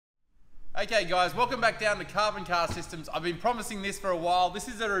Okay guys, welcome back down to Carbon Car Systems. I've been promising this for a while. This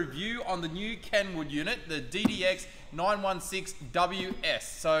is a review on the new Kenwood unit, the DDX916WS.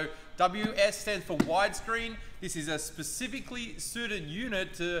 So WS stands for widescreen. This is a specifically suited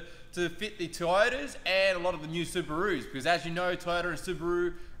unit to fit the Toyotas and a lot of the new Subarus, because as you know, Toyota and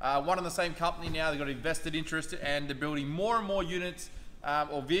Subaru are one and the same company now. They've got invested interest and they're building more and more units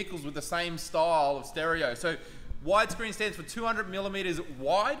or vehicles with the same style of stereo. So widescreen stands for 200 millimeters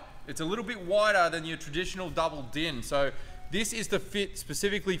wide. It's a little bit wider than your traditional double din. So this is the fit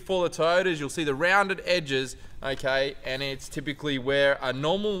specifically for the Toyotas. You'll see the rounded edges, okay, and it's typically where a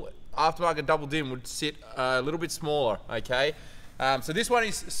normal aftermarket double din would sit a little bit smaller, okay. So this one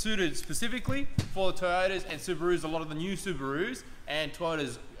is suited specifically for the Toyotas and Subarus, a lot of the new Subarus and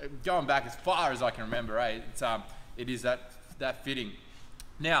Toyotas going back as far as I can remember, eh? It is that fitting.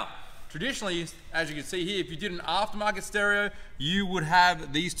 Now, traditionally, as you can see here, if you did an aftermarket stereo, you would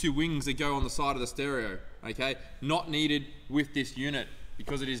have these two wings that go on the side of the stereo, okay? Not needed with this unit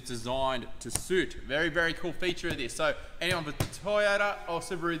because it is designed to suit. Very, very cool feature of this. So anyone with Toyota or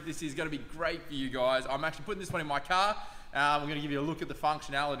Subaru, this is gonna be great for you guys. I'm actually putting this one in my car. We're gonna give you a look at the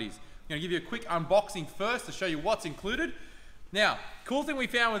functionalities. I'm gonna give you a quick unboxing first to show you what's included. Now, cool thing we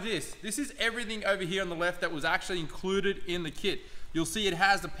found with this is everything over here on the left that was actually included in the kit. You'll see it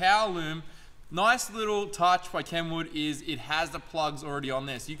has the power loom. Nice little touch by Kenwood is it has the plugs already on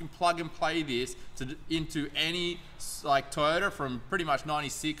there. So you can plug and play this into any like Toyota from pretty much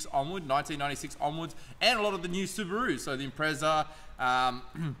 96 onward, 1996 onwards, and a lot of the new Subarus. So the Impreza,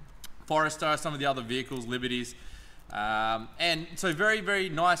 Forester, some of the other vehicles, Liberties. And so very, very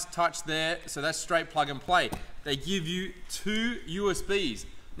nice touch there. So that's straight plug and play. They give you 2 USBs.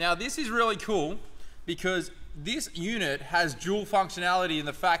 Now this is really cool because this unit has dual functionality in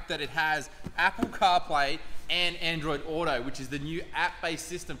the fact that it has Apple CarPlay and Android Auto, which is the new app-based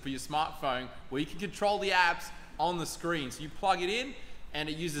system for your smartphone where you can control the apps on the screen. So you plug it in and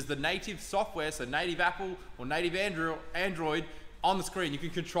it uses the native software, so native Apple or native Android on the screen. You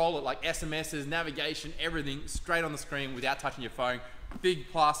can control it like SMSs, navigation, everything straight on the screen without touching your phone. Big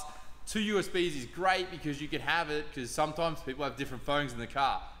plus. 2 USBs is great because you can have it, because sometimes people have different phones in the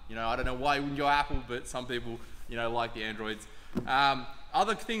car. You know, I don't know why you wouldn't go Apple, but some people, you know, like the Androids.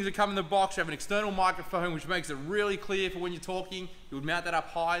 Other things that come in the box, you have an external microphone, which makes it really clear for when you're talking. You would mount that up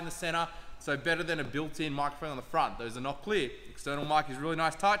high in the center, so better than a built-in microphone on the front. Those are not clear. External mic is really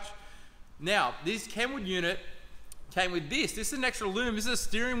nice touch. Now, this Kenwood unit came with this. This is an extra loom. This is a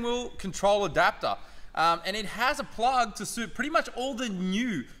steering wheel control adapter. And it has a plug to suit pretty much all the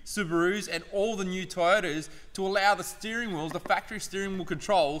new Subarus and all the new Toyotas to allow the steering wheels, the factory steering wheel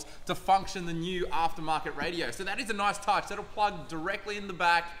controls, to function the new aftermarket radio. So that is a nice touch. That'll plug directly in the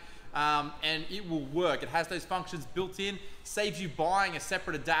back and it will work. It has those functions built in, saves you buying a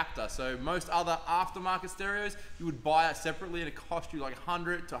separate adapter. So most other aftermarket stereos, you would buy it separately and it cost you like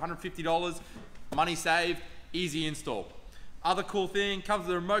 $100 to $150. Money saved, easy install. Other cool thing, comes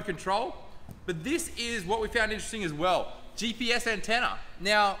with a remote control. But this is what we found interesting as well, GPS antenna.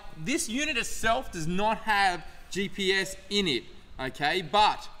 Now, this unit itself does not have GPS in it, okay?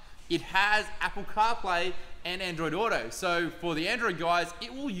 But it has Apple CarPlay and Android Auto. So for the Android guys,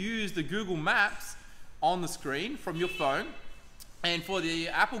 it will use the Google Maps on the screen from your phone. And for the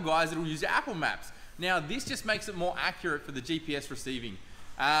Apple guys, it will use Apple Maps. Now, this just makes it more accurate for the GPS receiving.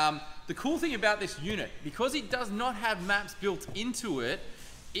 The cool thing about this unit, because it does not have maps built into it,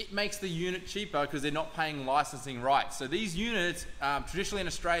 it makes the unit cheaper because they're not paying licensing rights. So these units, traditionally in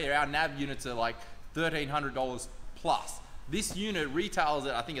Australia, our nav units are like $1,300 plus. This unit retails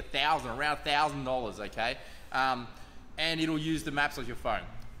at, I think, around $1,000, okay? And it'll use the maps on your phone.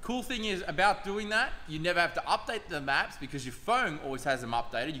 Cool thing is about doing that, you never have to update the maps because your phone always has them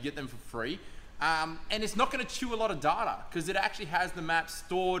updated. You get them for free. And it's not gonna chew a lot of data because it actually has the maps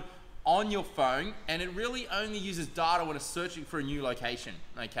stored on your phone, and it really only uses data when it's searching for a new location,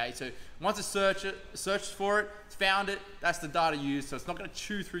 okay? So once it searches for it, it's found it, that's the data used, so it's not gonna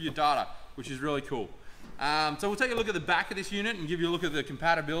chew through your data, which is really cool. So we'll take a look at the back of this unit and give you a look at the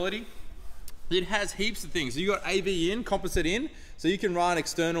compatibility. It has heaps of things. So you got AV in, composite in, so you can run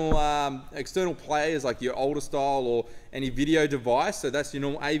external players like your older style or any video device, so that's your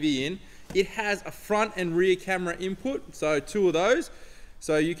normal AV in. It has a front and rear camera input, so 2 of those.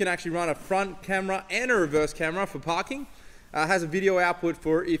 So you can actually run a front camera and a reverse camera for parking. Has a video output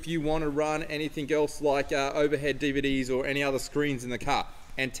for if you want to run anything else like overhead DVDs or any other screens in the car.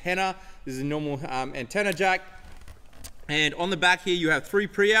 Antenna, this is a normal antenna jack. And on the back here you have 3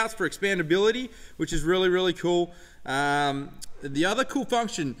 pre-outs for expandability, which is really, really cool. The other cool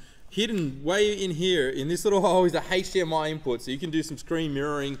function, hidden way in here, in this little hole, is a HDMI input, so you can do some screen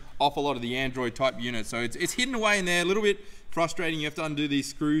mirroring off a lot of the Android type units. So it's hidden away in there, a little bit frustrating. You have to undo these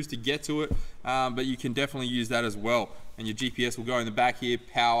screws to get to it, but you can definitely use that as well. And your GPS will go in the back here,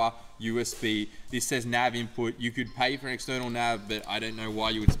 power, USB. This says nav input. You could pay for an external nav, but I don't know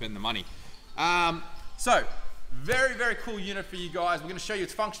why you would spend the money. So very, very cool unit for you guys. We're going to show you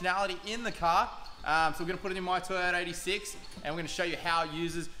its functionality in the car. So we're going to put it in my Toyota 86, and we're going to show you how it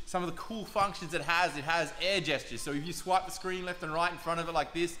uses some of the cool functions it has. It has air gestures, so if you swipe the screen left and right in front of it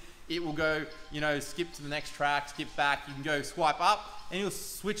like this, it will go, you know, skip to the next track, skip back. You can go swipe up, and you'll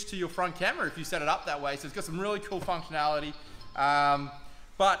switch to your front camera if you set it up that way. So it's got some really cool functionality.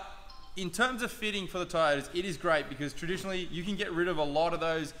 But in terms of fitting for the Toyotas, it is great because traditionally you can get rid of a lot of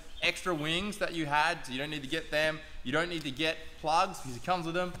those extra wings that you had, so you don't need to get them. You don't need to get plugs because it comes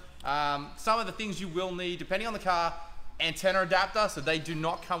with them. Some of the things you will need, depending on the car, antenna adapter, so they do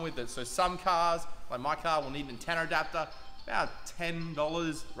not come with it. So some cars, like my car, will need an antenna adapter, about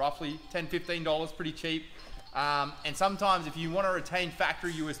 $10 roughly, $10, $15, pretty cheap. And sometimes if you want to retain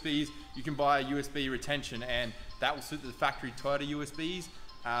factory USBs, you can buy a USB retention, and that will suit the factory Toyota USBs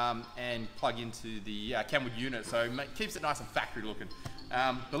and plug into the Kenwood unit, so it keeps it nice and factory looking.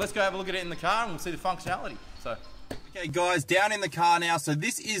 But let's go have a look at it in the car and we'll see the functionality. Okay guys, down in the car now. So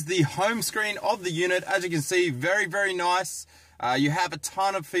this is the home screen of the unit. As you can see, very, very nice. You have a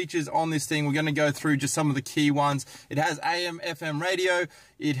ton of features on this thing. We're going to go through just some of the key ones. It has AM, FM radio.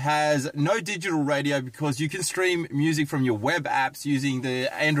 It has no digital radio because you can stream music from your web apps using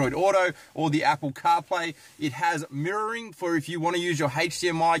the Android Auto or the Apple CarPlay. It has mirroring for if you want to use your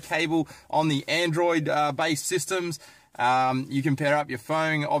HDMI cable on the Android based systems. You can pair up your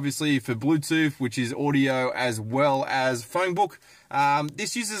phone, obviously, for Bluetooth, which is audio as well as phone book.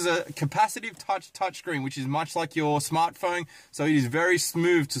 This uses a capacitive touchscreen, which is much like your smartphone. So it is very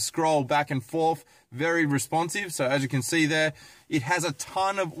smooth to scroll back and forth, very responsive. So as you can see there, it has a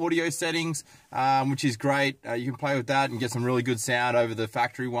ton of audio settings, which is great. You can play with that and get some really good sound over the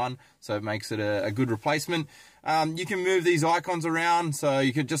factory one. So it makes it a good replacement. You can move these icons around, so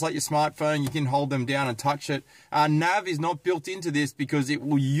you could, just like your smartphone, you can hold them down and touch it. Nav is not built into this because it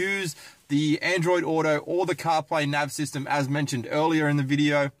will use the Android Auto or the CarPlay nav system as mentioned earlier in the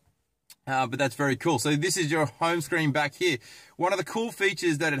video. But that's very cool. So this is your home screen back here. One of the cool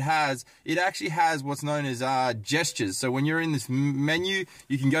features that it actually has what's known as gestures. So when you're in this menu,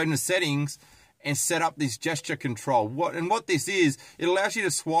 you can go into settings and set up this gesture control. What this is, it allows you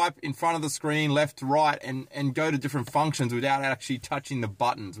to swipe in front of the screen, left to right, and go to different functions without actually touching the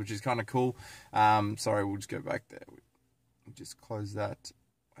buttons, which is kind of cool. Sorry, we'll just go back there. We'll just close that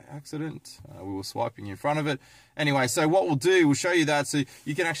by accident. We were swiping in front of it. Anyway, so what we'll do, we'll show you that. So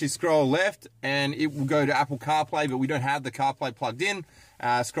you can actually scroll left and it will go to Apple CarPlay, but we don't have the CarPlay plugged in.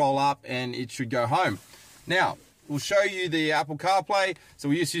 Scroll up and it should go home. Now, we'll show you the Apple CarPlay. So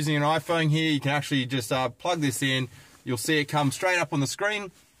we're just using an iPhone here. You can actually just plug this in. You'll see it come straight up on the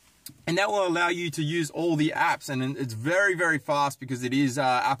screen. And that will allow you to use all the apps. And it's very, very fast because it is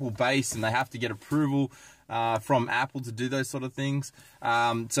Apple based and they have to get approval from Apple to do those sort of things.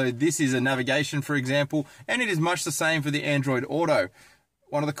 So this is a navigation, for example, and it is much the same for the Android Auto.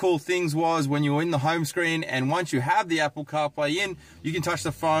 One of the cool things was when you're in the home screen and once you have the Apple CarPlay in, you can touch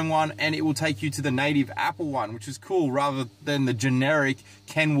the phone one and it will take you to the native Apple one, which is cool rather than the generic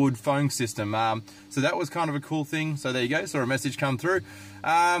Kenwood phone system. So that was kind of a cool thing. So there you go, saw a message come through.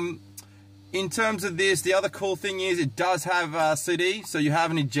 In terms of this, the other cool thing is it does have CD, so you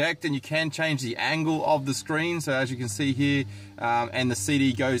have an eject and you can change the angle of the screen. So as you can see here, and the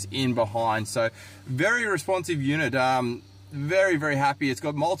CD goes in behind. So very responsive unit. Very, very happy. It's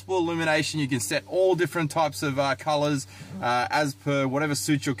got multiple illumination. You can set all different types of colors as per whatever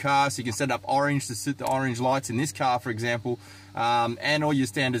suits your car. So you can set up orange to suit the orange lights in this car, for example. And all your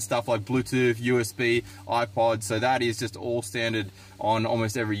standard stuff like Bluetooth, USB, iPod. So that is just all standard on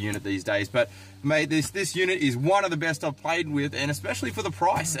almost every unit these days. But mate, this unit is one of the best I've played with, and especially for the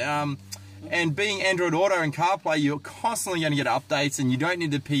price. And being Android Auto and CarPlay, you're constantly going to get updates and you don't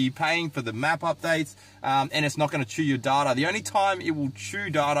need to be paying for the map updates, and it's not going to chew your data. The only time it will chew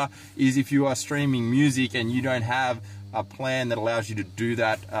data is if you are streaming music and you don't have a plan that allows you to do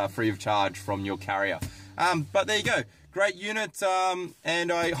that free of charge from your carrier. But there you go. Great unit,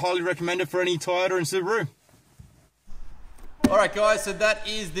 and I highly recommend it for any Toyota and Subaru. Alright guys, so that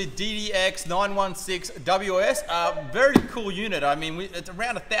is the DDX916WS. Very cool unit. I mean, it's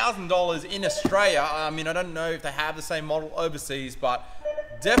around $1,000 in Australia. I mean, I don't know if they have the same model overseas, but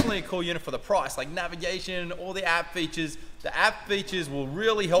definitely a cool unit for the price, like navigation, all the app features. The app features will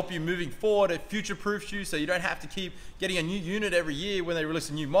really help you moving forward. It future-proofs you, so you don't have to keep getting a new unit every year when they release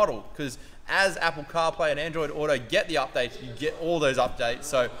a new model, because as Apple CarPlay and Android Auto get the updates, you get all those updates.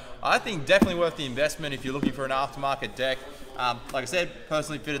 So I think definitely worth the investment if you're looking for an aftermarket deck. Like I said,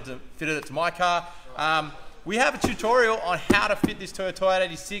 personally fitted it to my car. We have a tutorial on how to fit this Toyota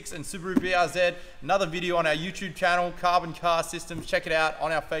 86 and Subaru BRZ. Another video on our YouTube channel, Carbon Car Systems. Check it out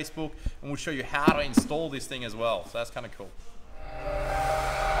on our Facebook, and we'll show you how to install this thing as well. So that's kind of cool.